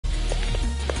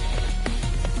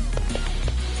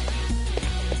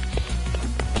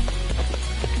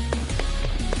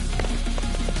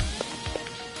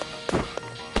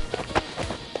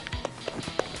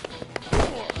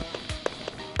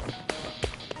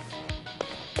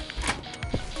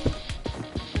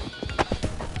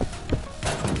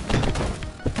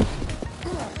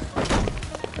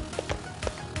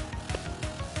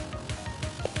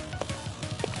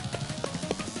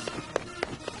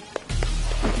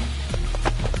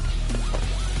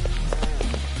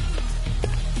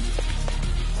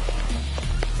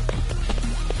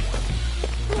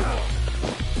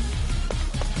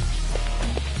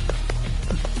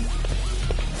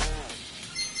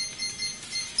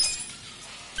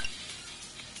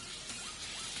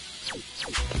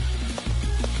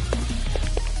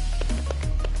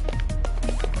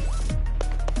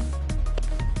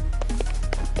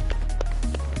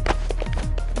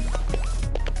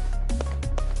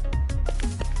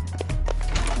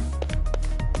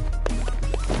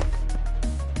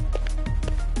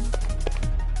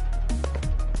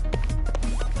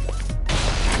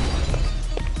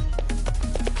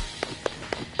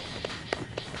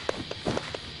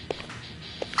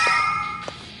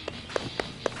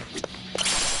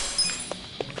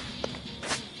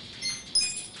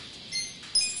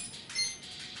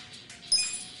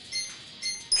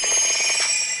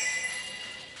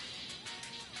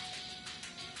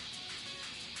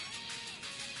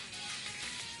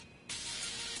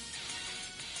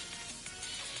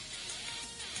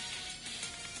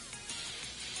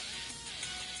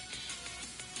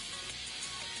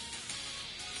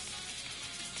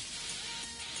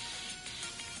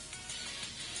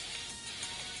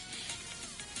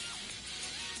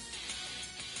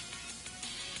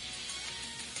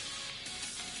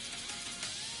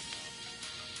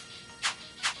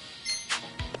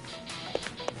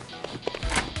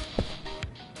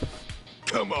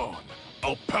Come on,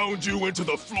 I'll pound you into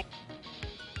the floor.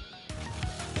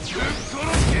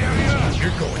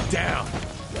 You're going down.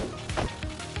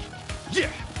 Yeah.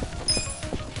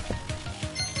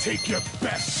 Take your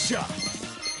best shot.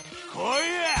 Oh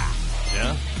yeah.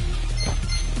 Yeah.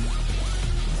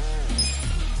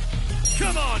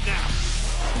 Come on now.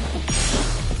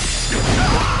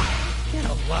 Get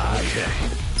alive. Okay.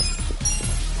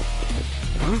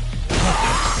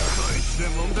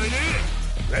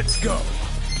 Let's go.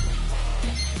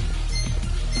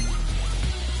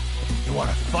 You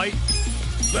wanna fight?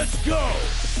 Let's go!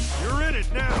 You're in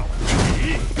it now!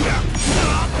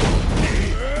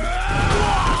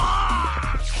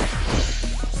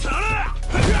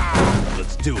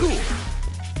 Let's do it.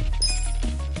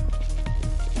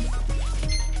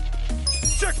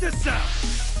 Check this out!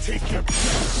 Take your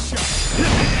best shot!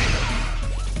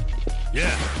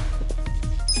 Yeah.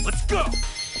 Let's go!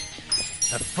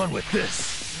 Have fun with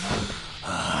this.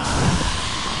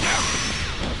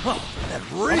 Oh, that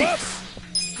reeks!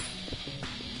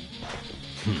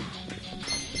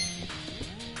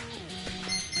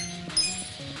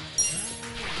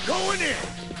 Going in!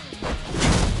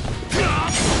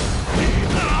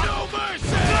 No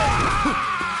mercy!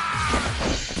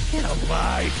 Get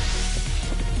alive!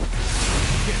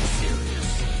 Get serious.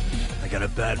 I got a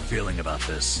bad feeling about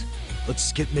this.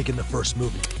 Let's get making the first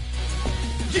move.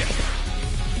 Yeah!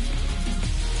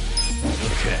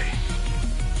 Okay.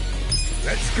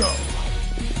 Let's go!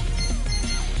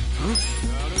 Huh?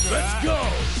 Let's go!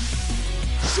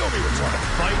 Show me what you want to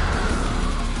fight!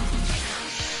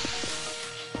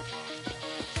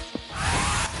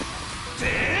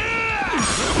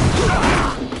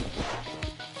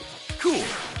 Cool.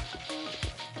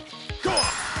 Go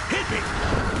on, hit me.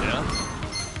 Yeah.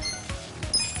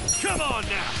 Come on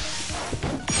now.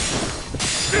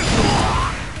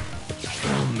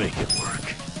 I'll make it work.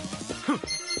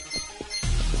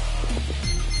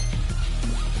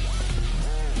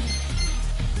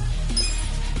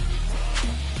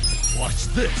 Watch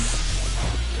this.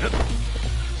 Yep.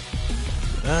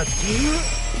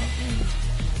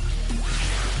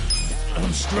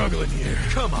 I'm struggling here.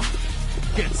 Come on.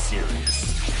 Get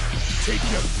serious. Take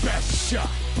your best shot.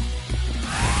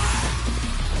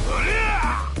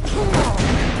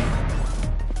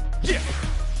 Yeah.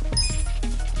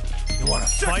 You wanna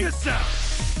fight? Check this out.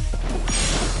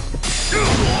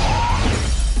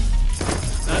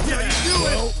 That's how you do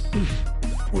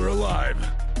it. We're alive.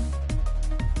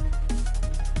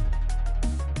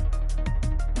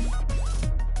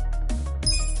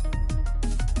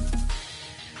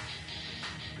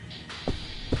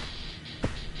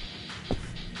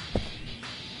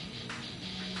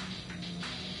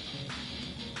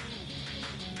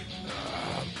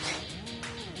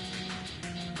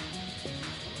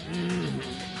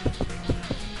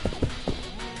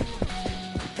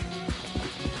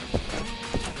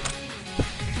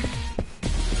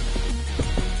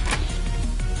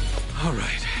 All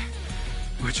right.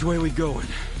 Which way we going?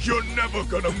 You're never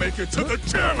gonna make it to the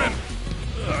chairman!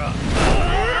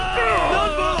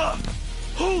 Namba!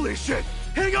 Holy shit!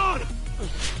 Hang on!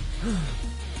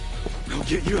 I'll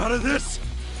get you out of this!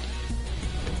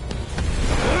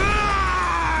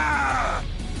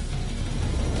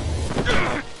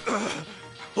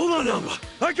 Hold on, Namba!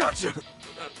 I got you!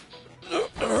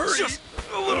 Hurry! Just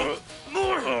a little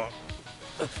more!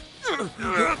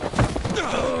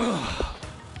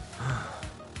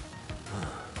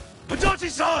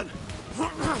 Adachi-san!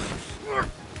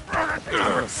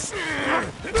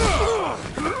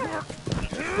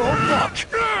 Oh, fuck!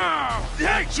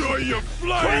 Enjoy your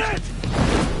flight!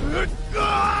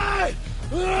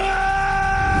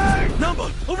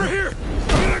 Numba, over here!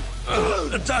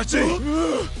 Itachi!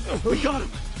 We got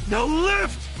him! Now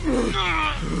lift!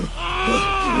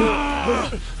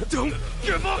 Don't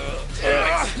give up!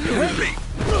 Heavy!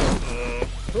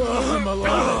 I'm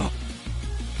alive.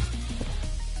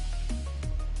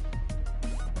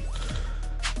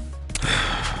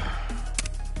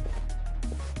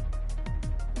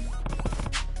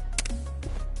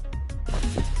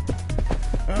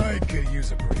 I could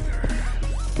use a breather.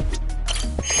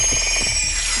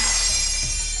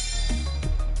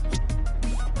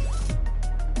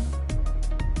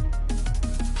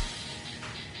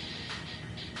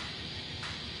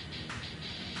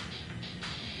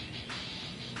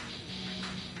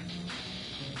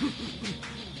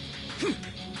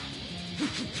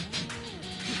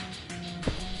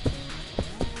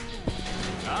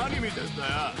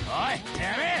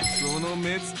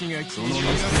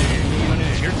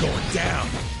 You're going down.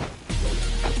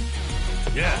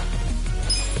 Yeah.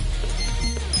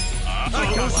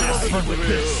 I got last fun with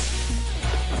this.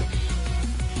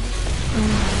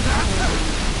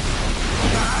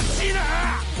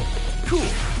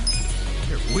 Cool.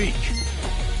 You're weak.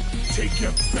 Take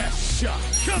your best shot.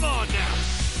 Come on now.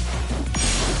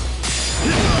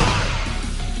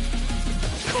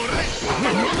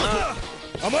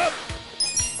 I'm up!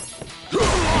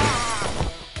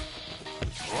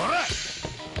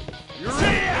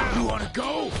 You wanna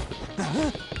go?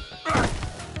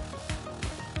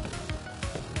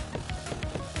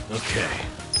 Okay.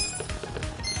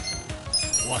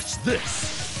 Watch this.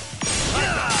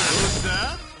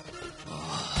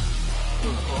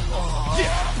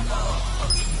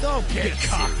 Don't get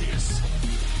cocky.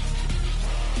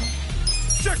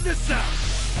 Check this out.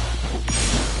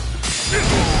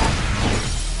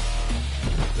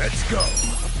 Let's go.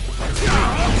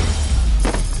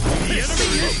 The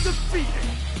enemy is defeated.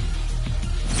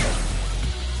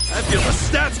 I feel the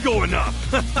stats going up.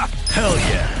 Hell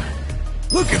yeah.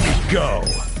 Look at me go.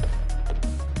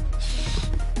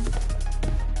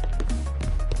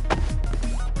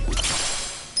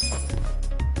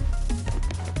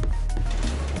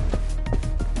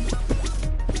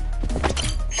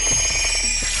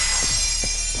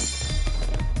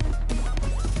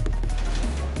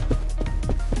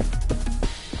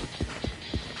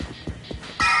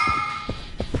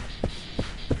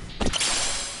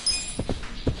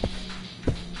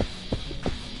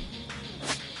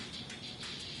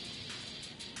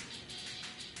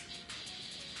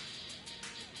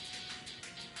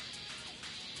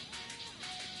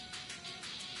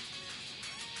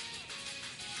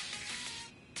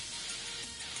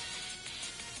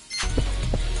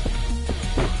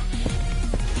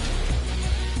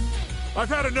 I've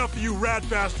had enough of you rat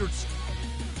bastards.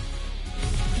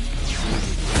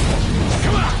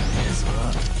 Come on.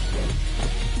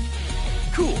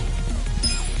 Cool.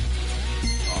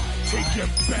 Take your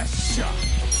best shot.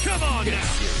 Come on now.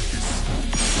 Serious.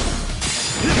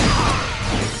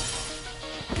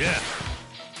 Yeah.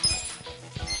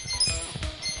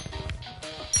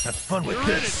 Have fun with You're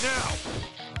this. in it now.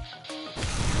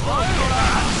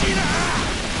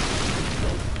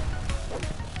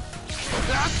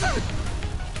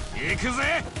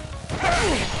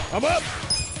 I'm up!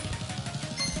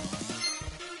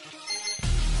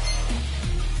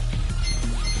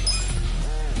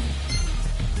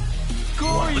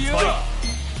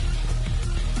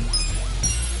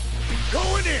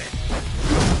 Going in!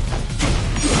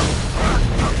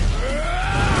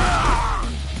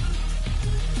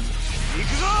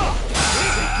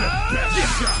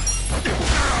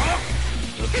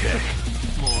 Okay.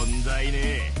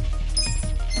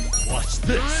 Watch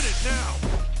this. You're in it now!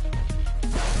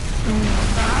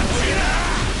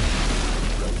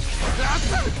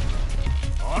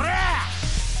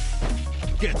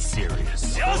 Get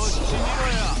serious.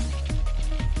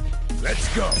 Let's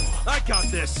go! I got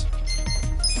this.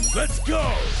 Let's go!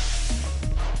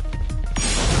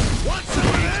 What's the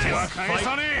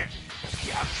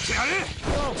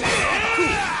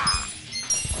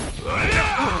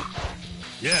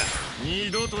Yeah.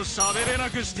 二度と喋れな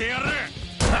くしてやる。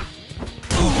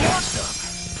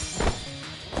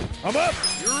 I'm up!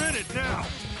 You're in it now!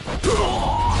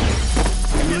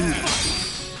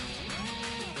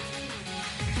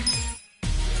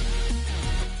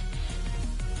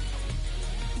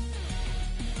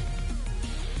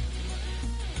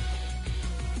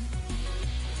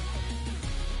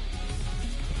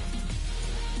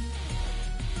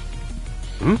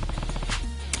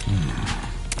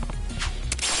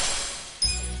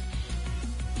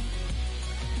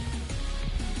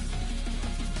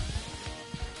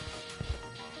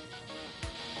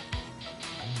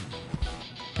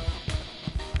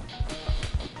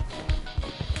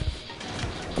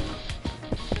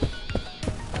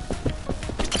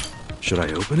 Should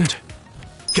I open it?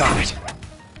 Got it!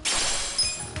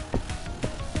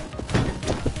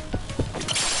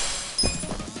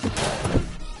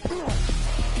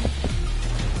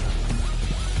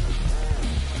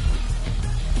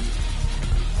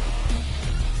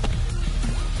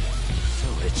 So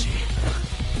itchy.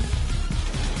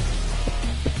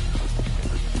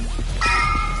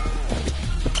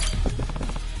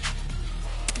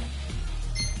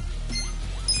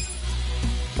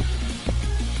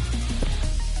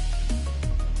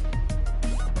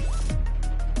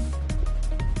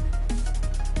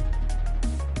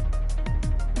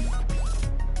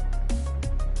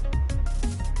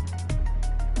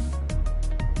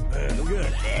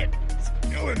 Good. It's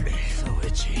killing me. So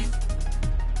itchy.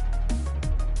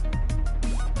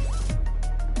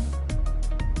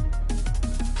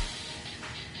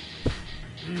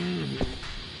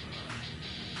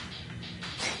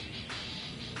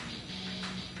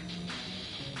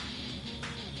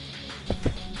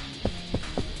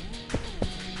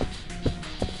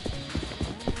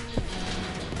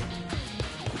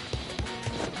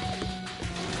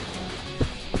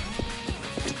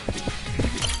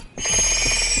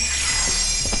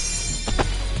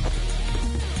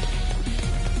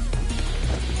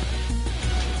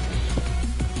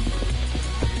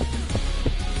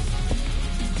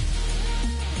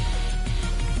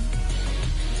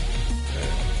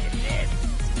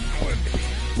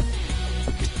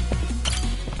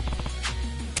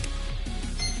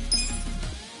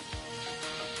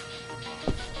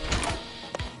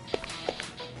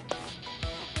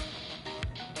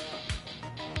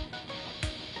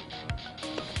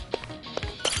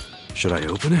 Should I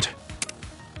open it?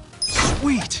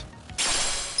 Sweet!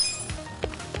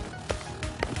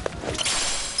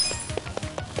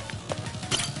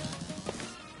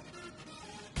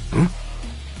 Huh?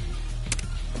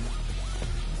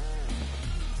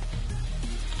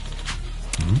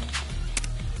 Hmm?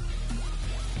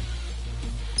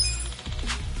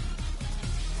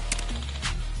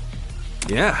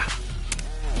 Yeah.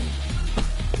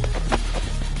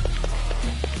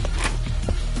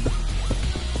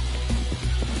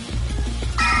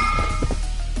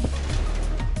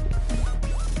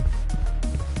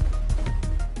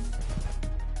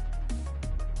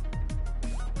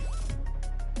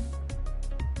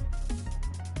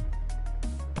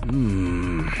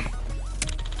 Hmm.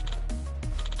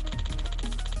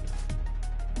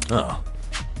 Oh.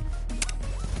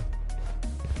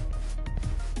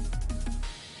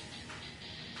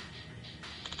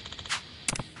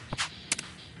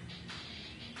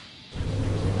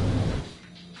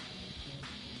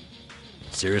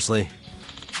 Seriously?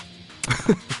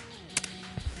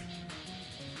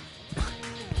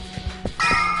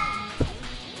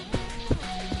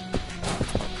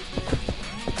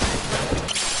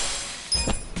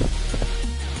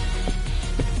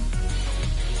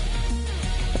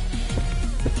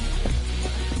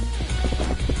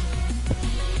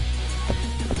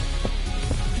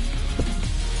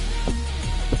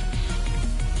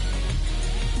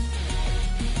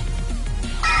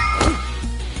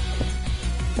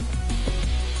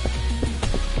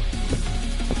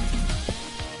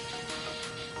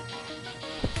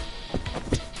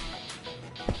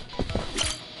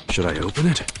 Should I open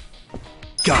it?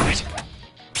 Got it!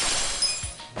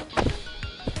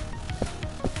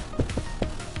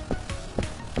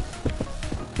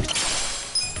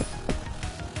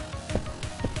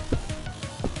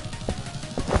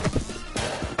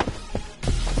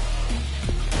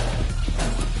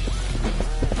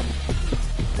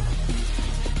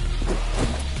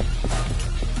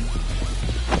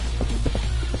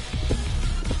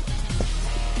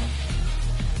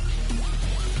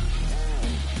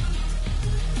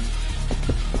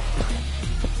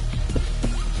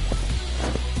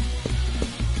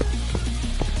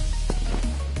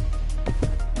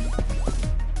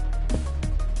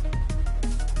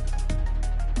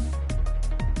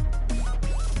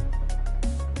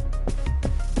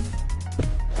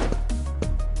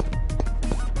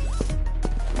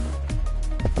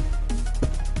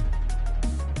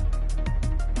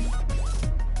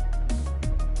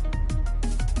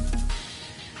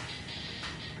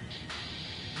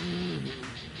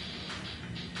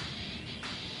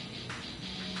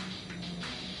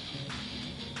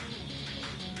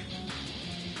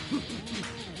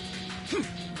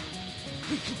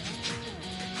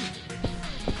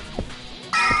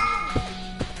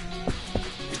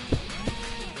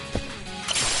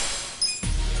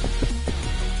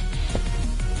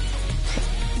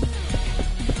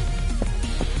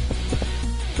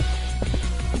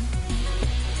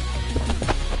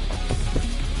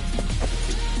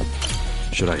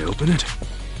 Should I open it?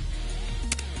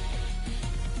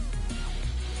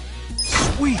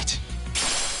 Sweet!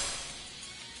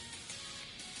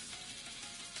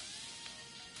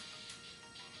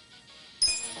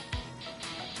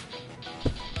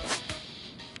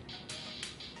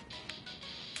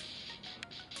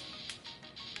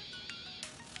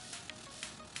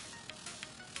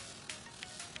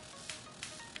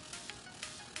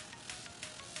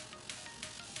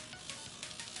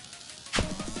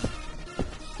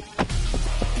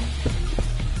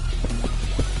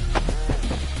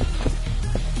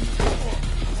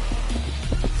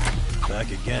 Back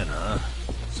again, huh?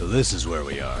 So this is where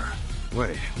we are.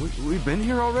 Wait, we've been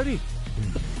here already?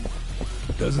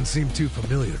 Doesn't seem too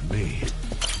familiar to me.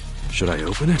 Should I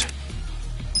open it?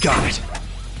 Got it!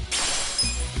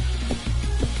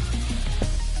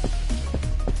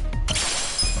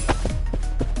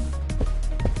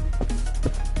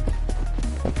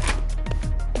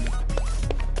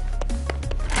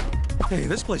 Hey,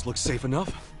 this place looks safe enough.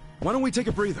 Why don't we take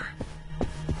a breather?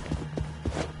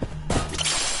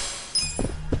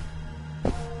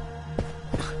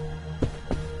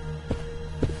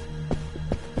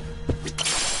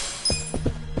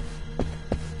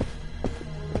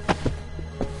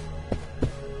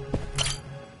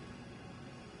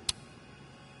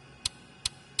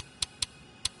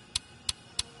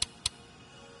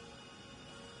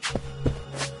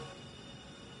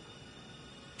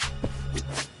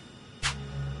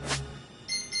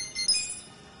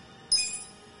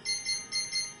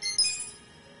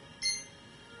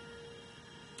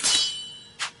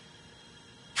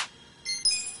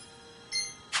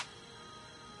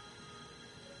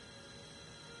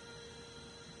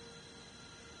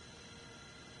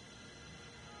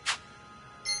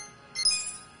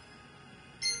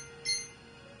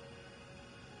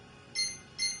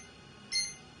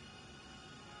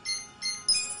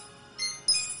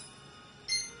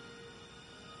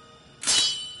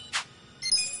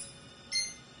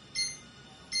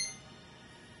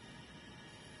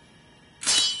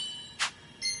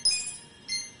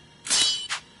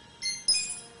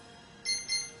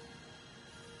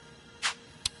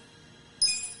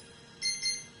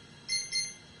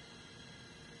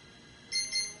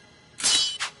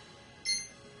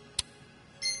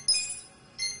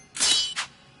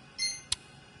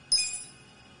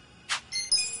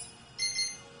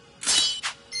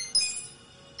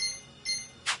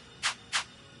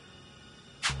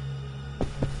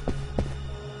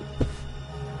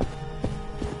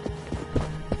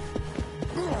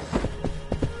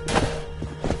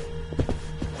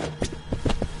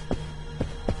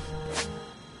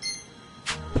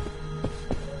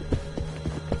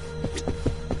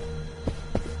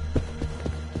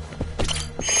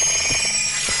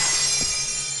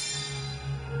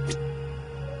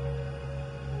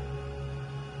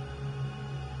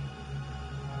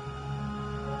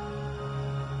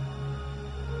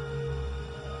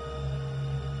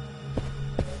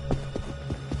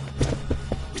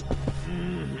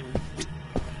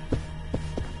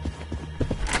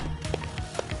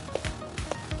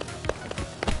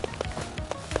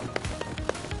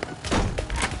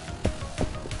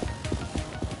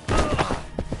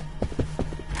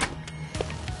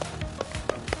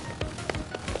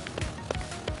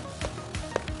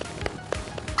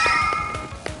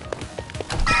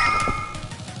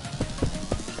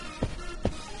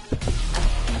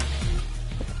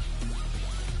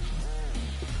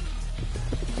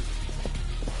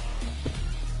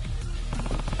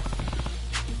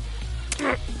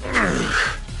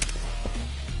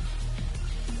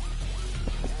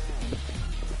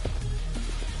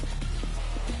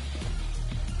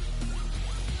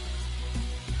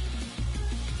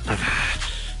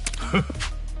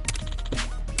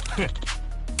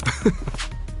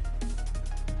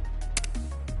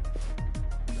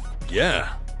 Yeah.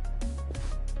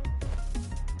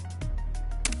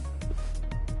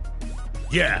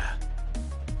 Yeah.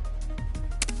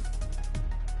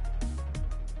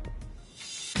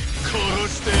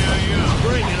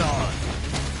 Bring it on.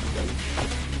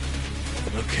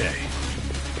 Okay.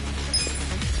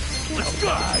 Let's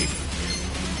go.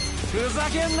 ふざ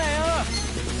けんなよ。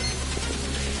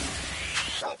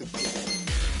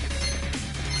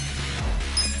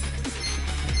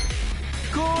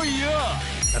来いよ。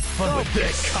 Have fun with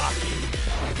this. Cocky.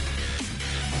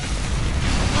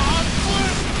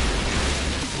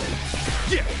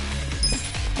 Yeah.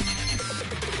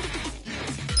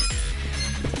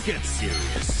 Get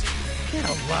serious. Get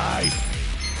alive.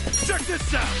 Check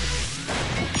this out.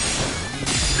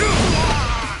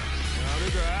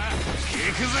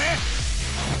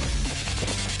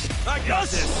 I got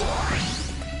this.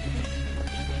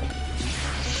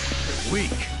 You're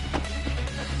weak.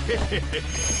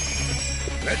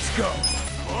 Let's go.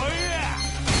 Oh yeah!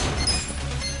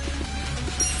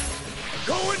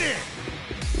 Going in!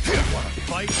 Wanna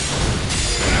fight?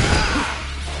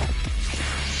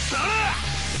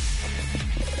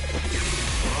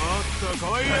 What the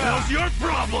What the hell's your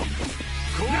problem?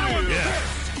 Now I'm Yeah.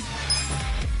 pissed!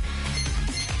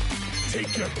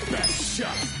 Take your best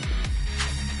shot!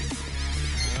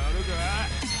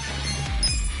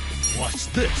 Watch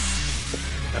this.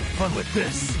 Have fun with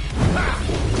this. What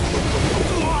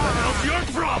the hell's your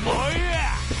problem? Oh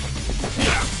yeah!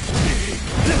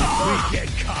 We get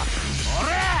cocky.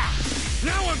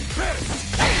 Now I'm pissed!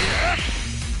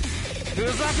 ふ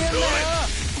ざけんなよ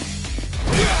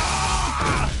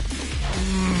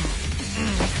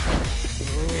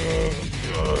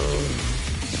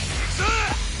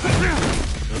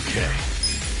Okay.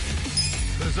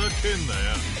 ふざけんなよ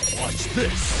Watch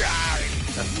this.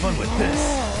 Have fun with this.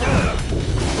 What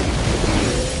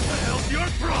the hell's your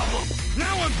problem?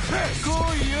 Now I'm pissed! 来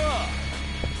いよ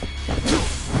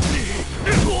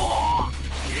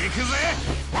行くぜ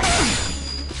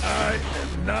I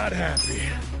am not happy.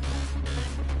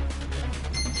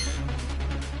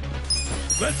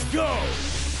 Let's go!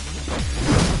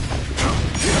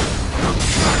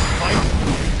 Fight!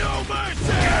 No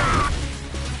mercy!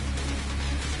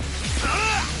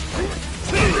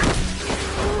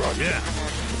 Yeah.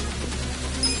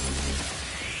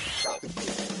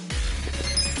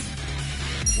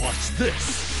 Watch this.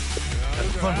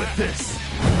 Have fun with this.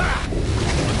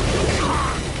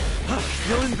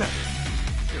 Feeling better.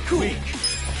 You're weak.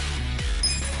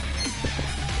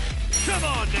 Come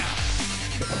on now!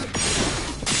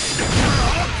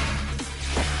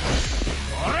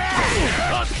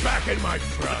 Cut back in my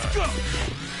front. Let's go!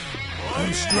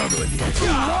 I'm struggling here.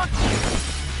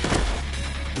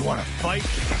 You wanna fight?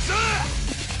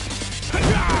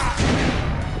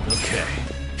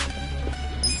 Okay.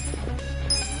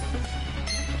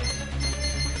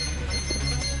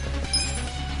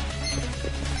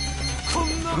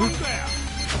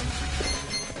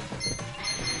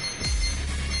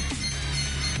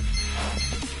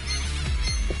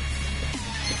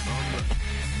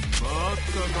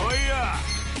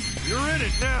 You're in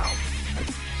it now!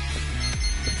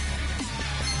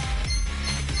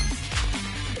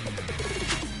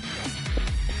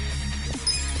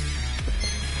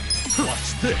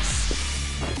 Watch this.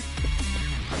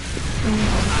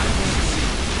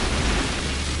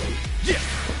 Yeah!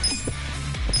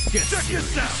 Get Check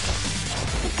serious. this out!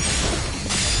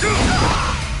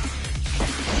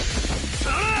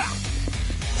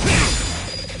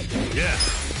 Yeah.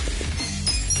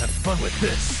 Have fun with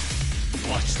this.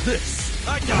 Watch this.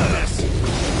 I got this!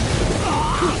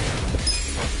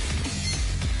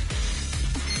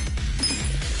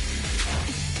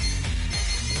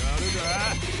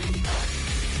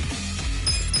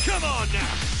 Come on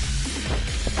now!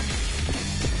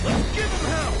 Let's give him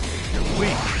hell! You're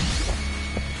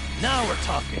weak. Now we're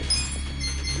talking.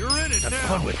 You're in it Have now!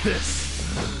 fun with this.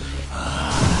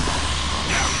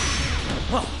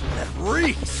 Oh, that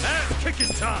reeks. Ass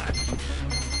kicking time!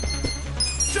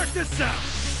 Check this out!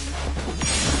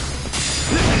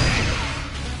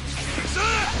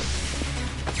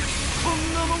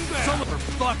 Someone, for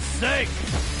fuck's sake!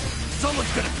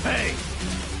 Someone's gonna pay!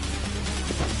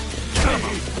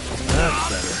 That's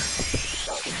better.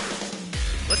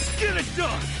 Let's get it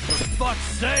done! For fuck's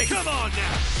sake! Come on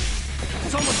now!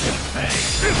 Someone's gonna pay!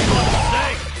 For fuck's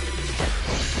sake!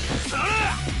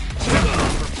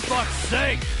 For fuck's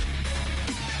sake!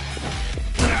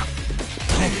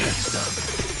 That's done.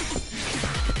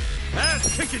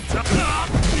 Ass kicking time!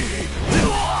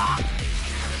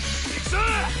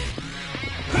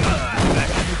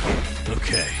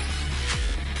 Okay,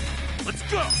 Let's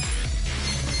go!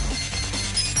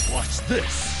 watch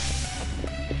this.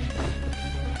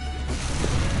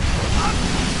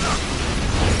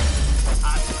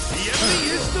 The enemy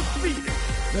is defeated!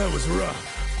 That was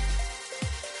rough.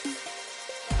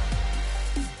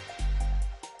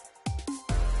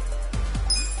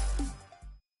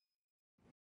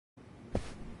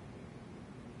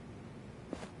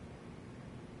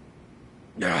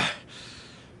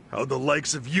 How'd the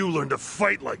likes of you learn to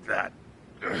fight like that?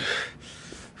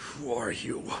 Who are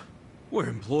you? We're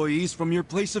employees from your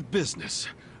place of business,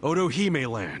 Otohime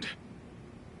Land.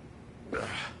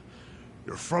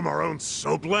 You're from our own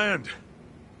soap land?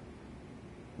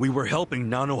 We were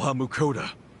helping Nanoha Mukoda,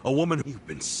 a woman who've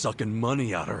been sucking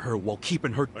money out of her while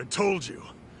keeping her... I told you.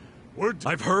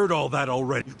 I've heard all that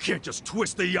already. You can't just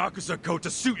twist the Yakuza code to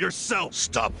suit yourself!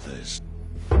 Stop this.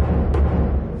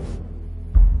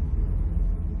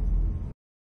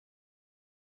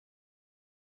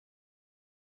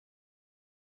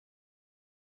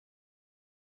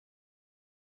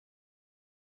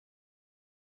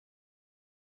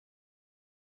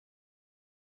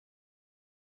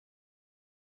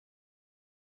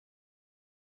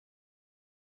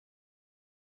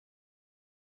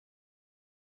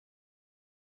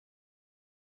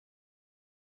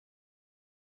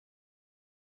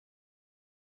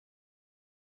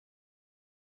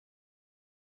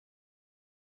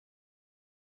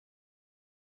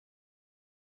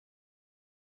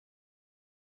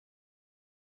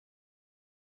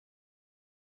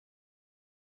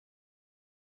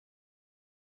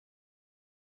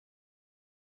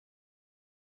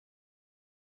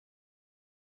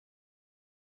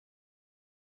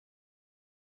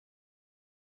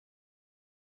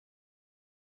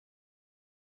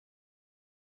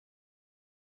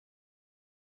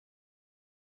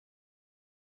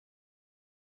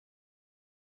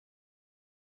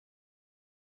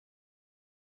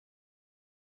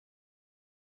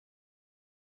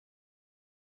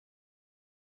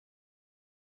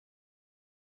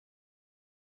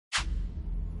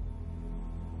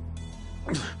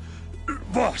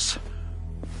 Boss!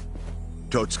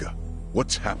 Totsuka,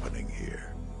 what's happening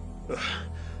here?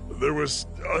 There was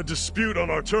a dispute on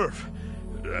our turf,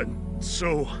 and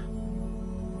so...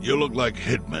 You look like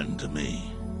hitmen to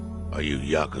me. Are you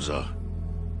Yakuza?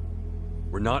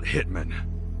 We're not hitmen.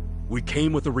 We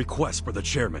came with a request for the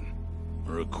chairman.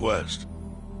 A request?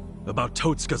 About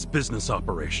Totsuka's business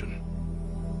operation.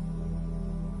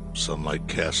 Sunlight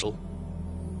Castle?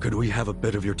 Could we have a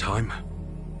bit of your time?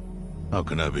 How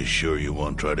can I be sure you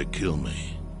won't try to kill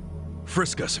me?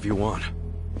 Frisk us if you want.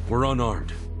 We're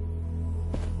unarmed.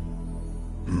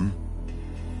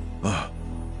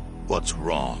 What's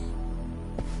wrong?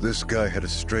 This guy had a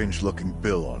strange-looking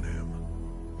bill on him.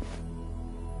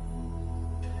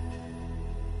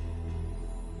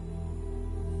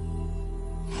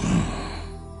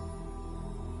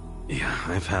 Yeah,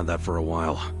 I've had that for a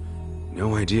while.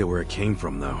 No idea where it came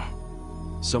from, though.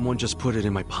 Someone just put it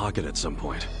in my pocket at some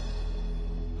point.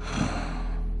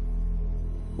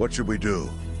 What should we do?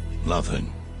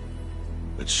 Nothing.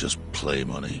 It's just play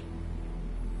money.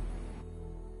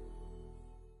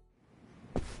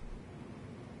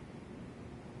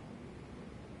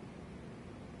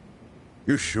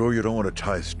 You sure you don't want to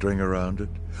tie a string around it?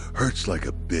 Hurts like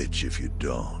a bitch if you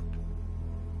don't.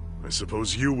 I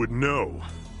suppose you would know,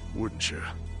 wouldn't you?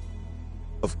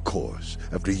 Of course,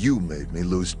 after you made me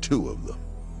lose 2 of them.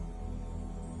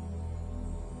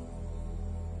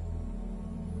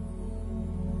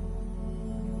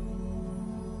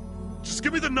 Just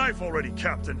give me the knife already,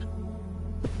 Captain!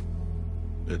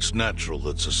 It's natural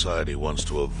that society wants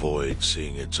to avoid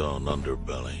seeing its own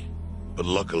underbelly. But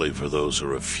luckily for those who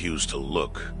refuse to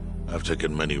look, I've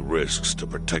taken many risks to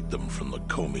protect them from the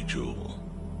Komi Jewel.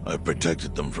 I've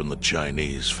protected them from the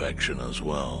Chinese faction as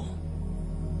well.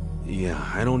 Yeah,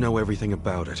 I don't know everything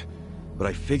about it, but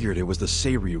I figured it was the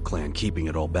Seiryu clan keeping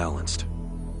it all balanced.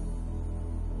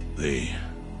 The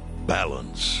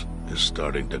balance is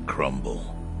starting to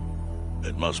crumble.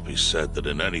 It must be said that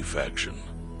in any faction,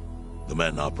 the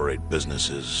men operate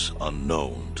businesses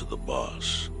unknown to the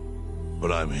boss.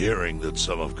 But I'm hearing that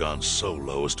some have gone so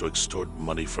low as to extort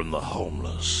money from the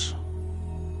homeless.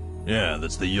 Yeah,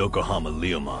 that's the Yokohama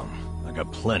Liumang. I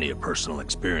got plenty of personal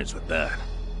experience with that.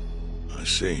 I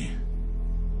see.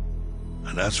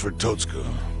 And as for Totsuka,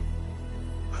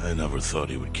 I never thought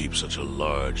he would keep such a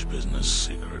large business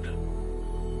secret.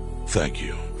 Thank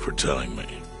you for telling me.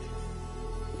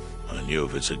 I knew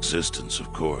of its existence,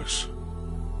 of course.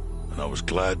 And I was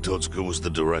glad Totsuka was the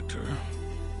director.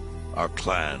 Our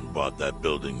clan bought that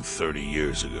building 30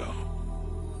 years ago.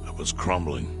 It was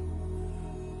crumbling.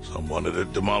 Some wanted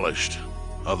it demolished.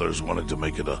 Others wanted to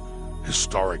make it a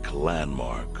historic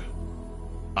landmark.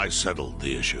 I settled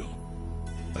the issue.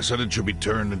 I said it should be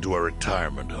turned into a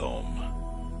retirement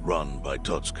home, run by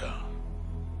Totsuka.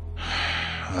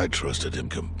 I trusted him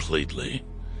completely.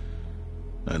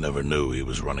 I never knew he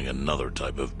was running another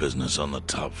type of business on the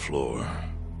top floor.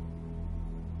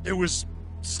 It was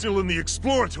still in the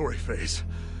exploratory phase.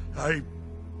 I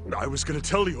was gonna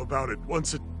tell you about it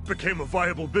once it became a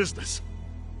viable business.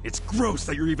 It's gross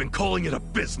that you're even calling it a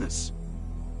business.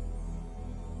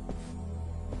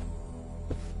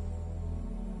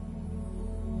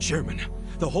 Chairman,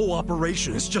 the whole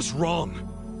operation is just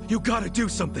wrong. You gotta do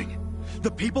something.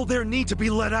 The people there need to be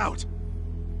let out.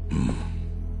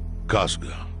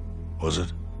 Kasuga, was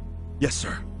it? Yes,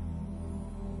 sir.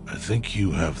 I think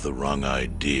you have the wrong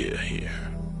idea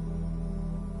here.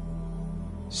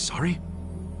 Sorry?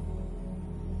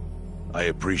 I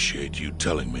appreciate you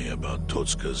telling me about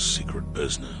Totsuka's secret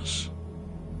business,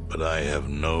 but I have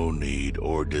no need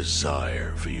or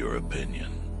desire for your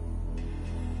opinion.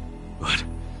 But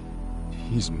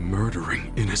he's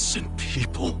murdering innocent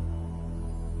people.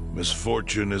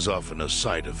 Misfortune is often a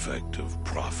side effect of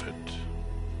profit.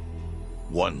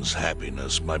 One's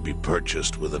happiness might be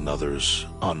purchased with another's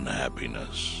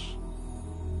unhappiness.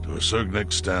 To a certain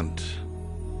extent,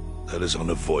 that is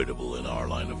unavoidable in our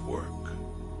line of work.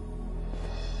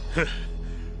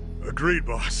 Agreed,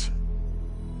 boss.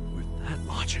 With that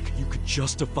logic, you could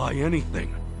justify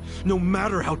anything, no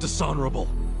matter how dishonorable.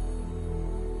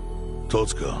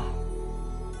 Totsuka,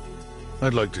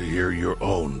 I'd like to hear your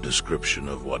own description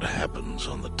of what happens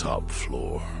on the top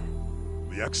floor.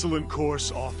 The excellent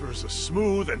course offers a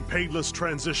smooth and painless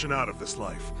transition out of this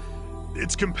life.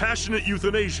 It's compassionate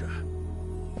euthanasia.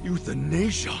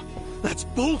 Euthanasia? That's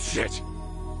bullshit!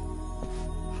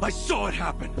 I saw it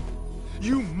happen!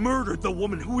 You murdered the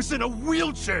woman who was in a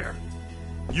wheelchair!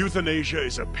 Euthanasia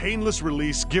is a painless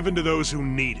release given to those who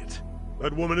need it.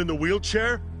 That woman in the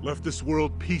wheelchair left this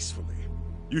world peacefully.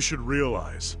 You should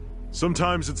realize,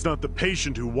 sometimes it's not the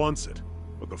patient who wants it,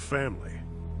 but the family.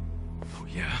 Oh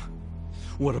yeah?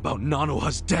 What about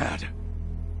Nanoha's dad?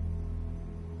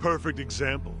 Perfect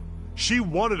example. She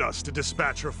wanted us to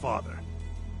dispatch her father.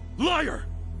 Liar!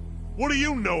 What do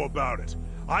you know about it?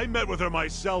 I met with her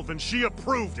myself and she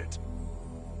approved it.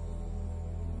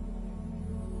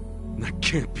 That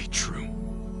can't be true.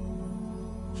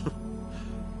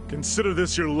 Consider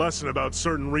this your lesson about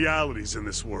certain realities in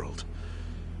this world.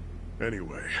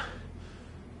 Anyway,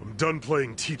 I'm done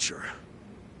playing teacher.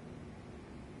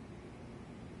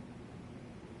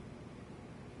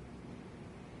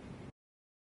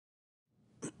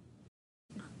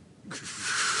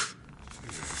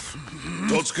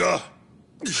 Totsuka,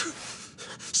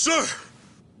 Sir!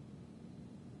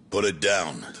 put it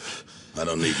down. I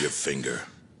don't need your finger.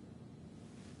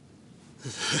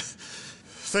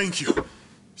 Thank you,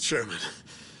 Chairman.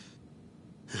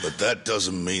 But that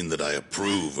doesn't mean that I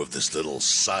approve of this little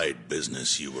side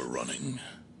business you were running.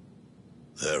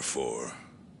 Therefore...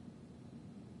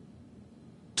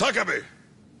 Takabe!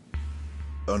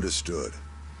 Understood.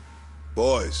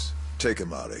 Boys, take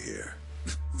him out of here.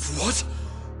 What?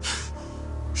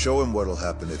 Show him what'll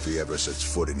happen if he ever sets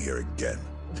foot in here again.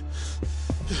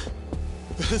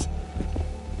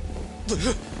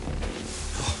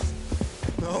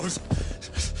 No,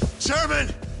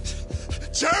 Chairman!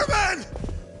 Chairman!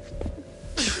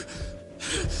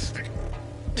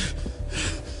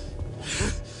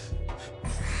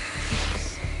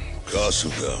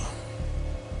 Kasuga.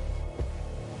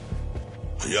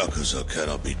 A Yakuza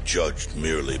cannot be judged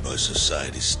merely by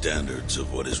society's standards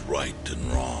of what is right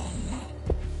and wrong.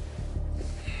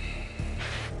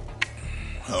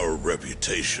 Our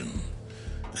reputation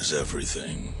is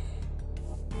everything.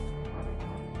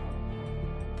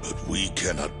 But we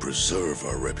cannot preserve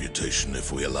our reputation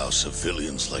if we allow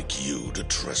civilians like you to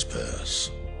trespass.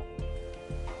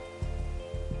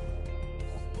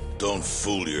 Don't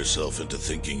fool yourself into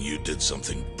thinking you did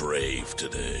something brave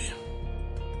today.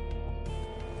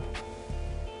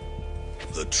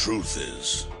 The truth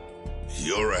is,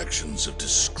 your actions have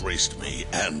disgraced me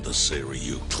and the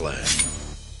Seiryu clan.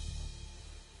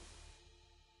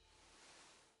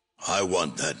 I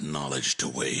want that knowledge to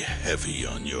weigh heavy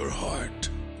on your heart.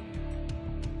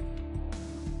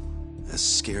 As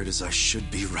scared as I should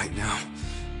be right now,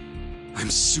 I'm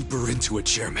super into it,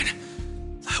 Chairman.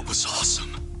 That was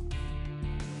awesome.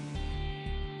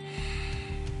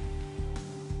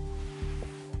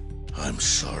 I'm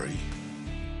sorry.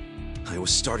 I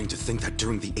was starting to think that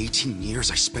during the 18 years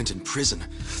I spent in prison,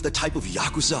 the type of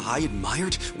Yakuza I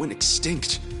admired went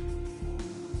extinct.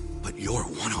 But you're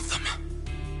one of them.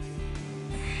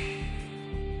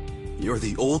 You're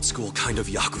the old school kind of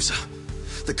Yakuza.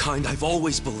 The kind I've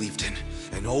always believed in,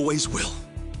 and always will.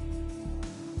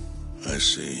 I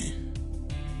see.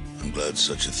 I'm glad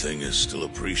such a thing is still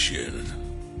appreciated.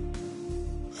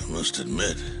 I must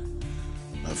admit,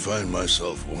 I find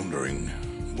myself wondering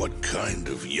what kind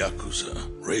of Yakuza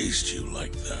raised you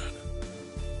like that.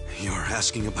 You're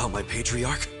asking about my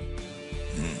patriarch?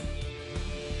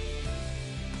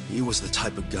 He was the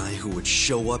type of guy who would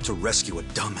show up to rescue a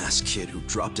dumbass kid who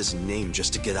dropped his name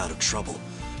just to get out of trouble.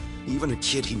 Even a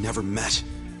kid he never met.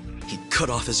 He'd cut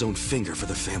off his own finger for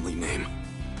the family name.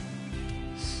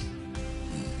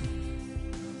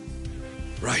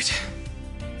 Right.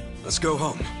 Let's go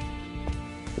home.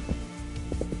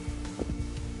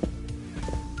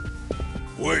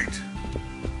 Wait.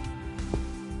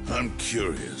 I'm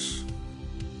curious.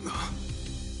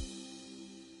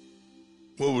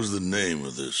 What was the name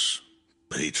of this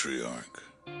patriarch?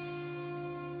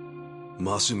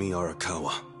 Masumi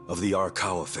Arakawa, of the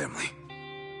Arakawa family.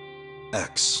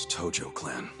 Ex-Tojo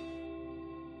clan.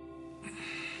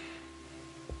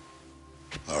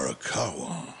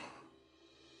 Arakawa?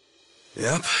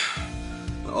 Yep.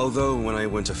 Although, when I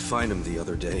went to find him the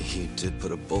other day, he did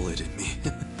put a bullet in me.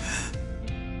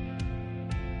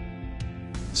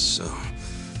 So,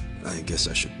 I guess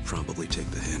I should probably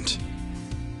take the hint.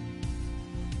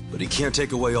 But he can't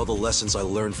take away all the lessons I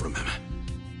learned from him.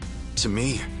 To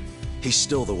me, he's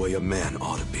still the way a man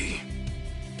ought to be.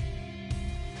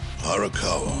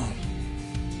 Arakawa.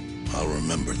 I'll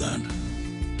remember that.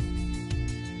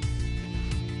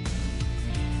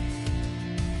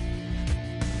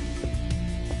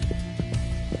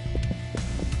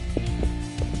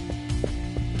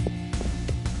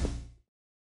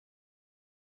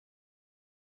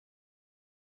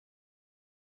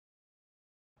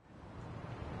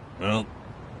 Well,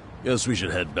 guess we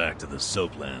should head back to the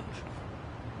soap lounge.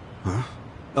 Huh?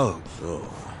 Oh.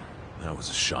 Oh, that was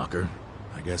a shocker.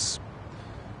 I guess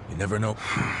you never know.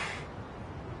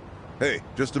 Hey,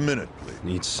 just a minute, please.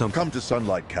 Need some... Come to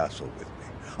Sunlight Castle with me.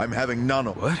 I'm having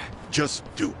Nano... What? Just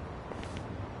do it.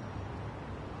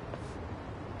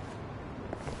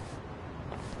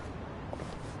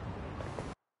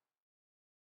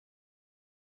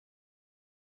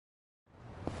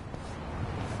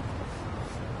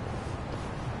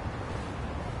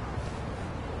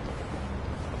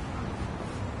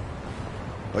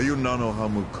 Are you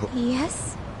Nanohamu?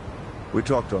 Yes? We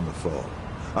talked on the phone.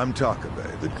 I'm Takabe.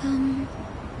 He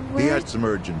Where... had some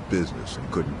urgent business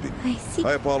and couldn't be. I see.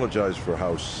 I apologize for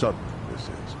how sudden this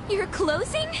is. You're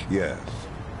closing? Yes.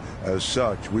 As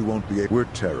such, we won't be. We're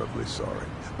terribly sorry,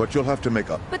 but you'll have to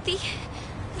make up. But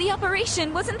the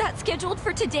operation, wasn't that scheduled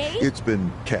for today? It's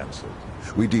been canceled.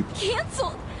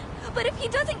 Cancelled? But if he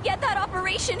doesn't get that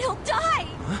operation, he'll die!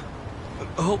 Huh?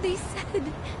 Oh. They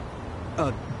said...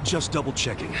 Just double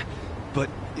checking. But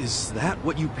is that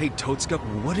what you paid Totsuka?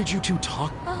 What did you two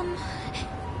talk?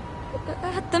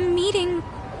 At the meeting,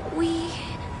 we...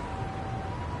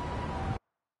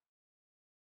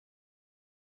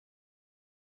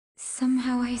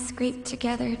 Somehow I scraped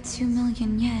together 2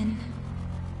 million yen.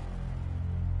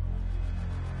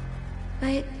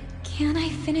 But can't I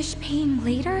finish paying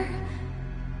later?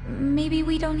 Maybe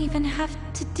we don't even have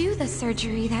to do the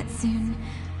surgery that soon.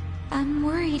 I'm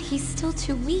worried he's still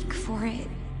too weak for it.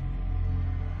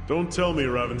 Don't tell me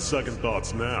you're having second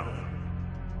thoughts now.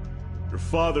 Your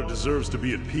father deserves to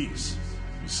be at peace.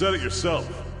 You said it yourself.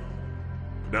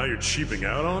 But now you're cheaping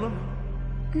out on him?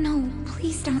 No,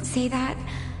 please don't say that.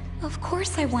 Of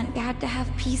course I want Dad to have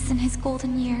peace in his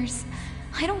golden years.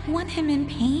 I don't want him in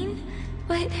pain,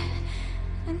 but...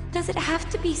 does it have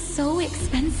to be so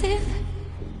expensive?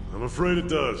 I'm afraid it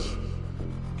does.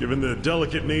 Given the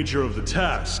delicate nature of the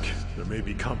task, there may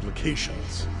be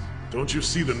complications. Don't you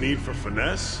see the need for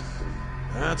finesse?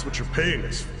 That's what you're paying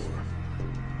us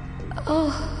for.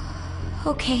 Oh,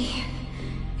 okay.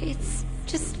 It's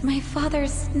just my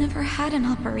father's never had an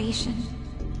operation.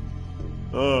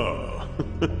 Oh.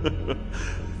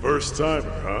 First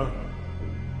timer, huh?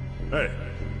 Hey,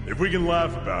 if we can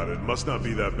laugh about it, it must not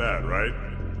be that bad, right?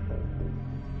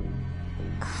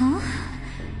 Huh?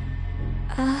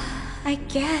 I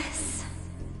guess.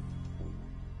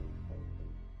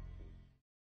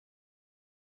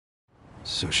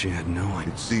 So she had no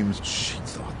idea. It seems She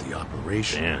thought the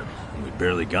operation... Damn, we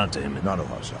barely got to him.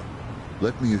 Nanoha-san,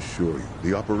 let me assure you,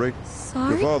 the operation...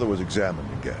 Sorry? Your father was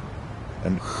examined again.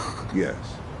 And, yes,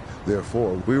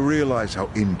 therefore, we realize how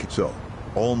So,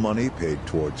 all money paid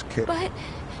towards care... But...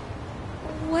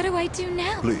 what do I do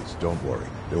now? Please, don't worry.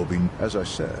 There will be... As I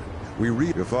said,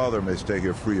 Your father may stay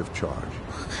here free of charge.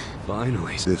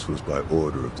 Finally. This was by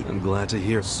order of the... I'm glad to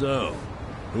hear. So,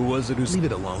 who was it who's... Leave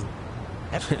it alone.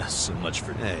 So much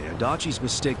for... Hey, Adachi's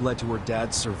mistake led to her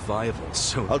dad's survival,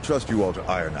 so... I'll trust you all to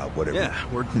iron out whatever... Yeah,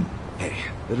 we're... Hey,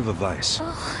 bit of advice.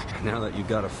 Oh. Now that you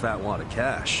got a fat wad of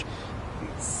cash...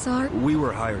 Sorry. We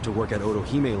were hired to work at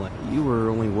Otohime. You were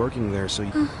only working there, so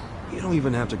you don't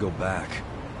even have to go back.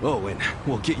 Oh, and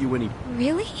we'll get you any...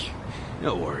 Really?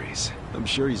 No worries. I'm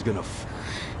sure he's gonna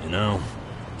You know,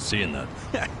 seeing that...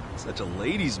 Such a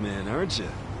ladies' man, aren't you?